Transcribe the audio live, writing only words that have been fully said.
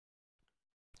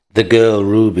The girl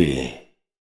Ruby.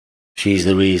 She's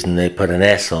the reason they put an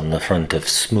S on the front of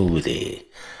Smoothie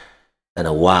and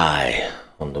a Y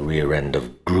on the rear end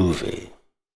of Groovy.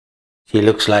 She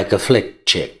looks like a flick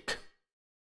chick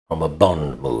from a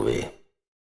Bond movie.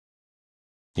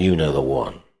 You know the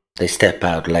one. They step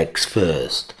out legs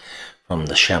first from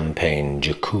the champagne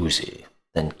jacuzzi,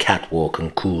 then catwalk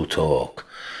and cool talk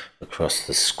across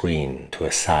the screen to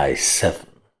a size 7.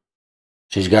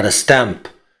 She's got a stamp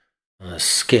on her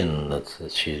skin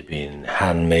that she's been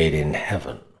handmade in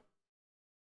heaven.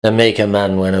 The Maker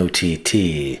Man went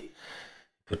OTT,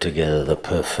 put together the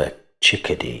perfect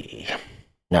chickadee.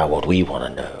 Now what we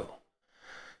want to know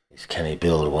is, can he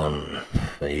build one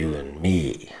for you and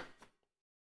me?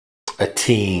 A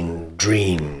teen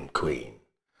dream queen,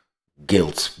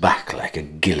 guilt's back like a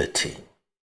guillotine.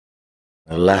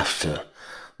 The laughter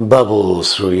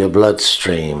bubbles through your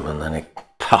bloodstream and then it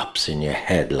pops in your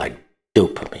head like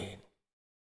dopamine.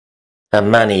 A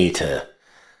man-eater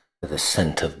with a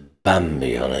scent of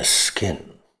Bambi on his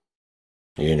skin.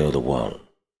 You know the one.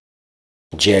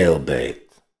 Jailbait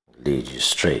leads you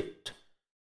straight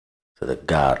to the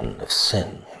garden of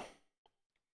sin.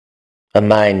 A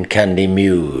mind candy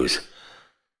muse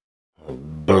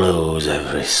blows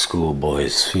every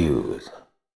schoolboy's fuse.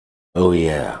 Oh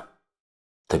yeah,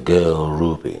 the girl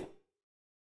Ruby.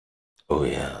 Oh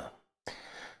yeah,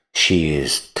 she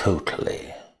is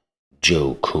totally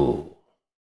Joe Cool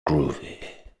Groovy.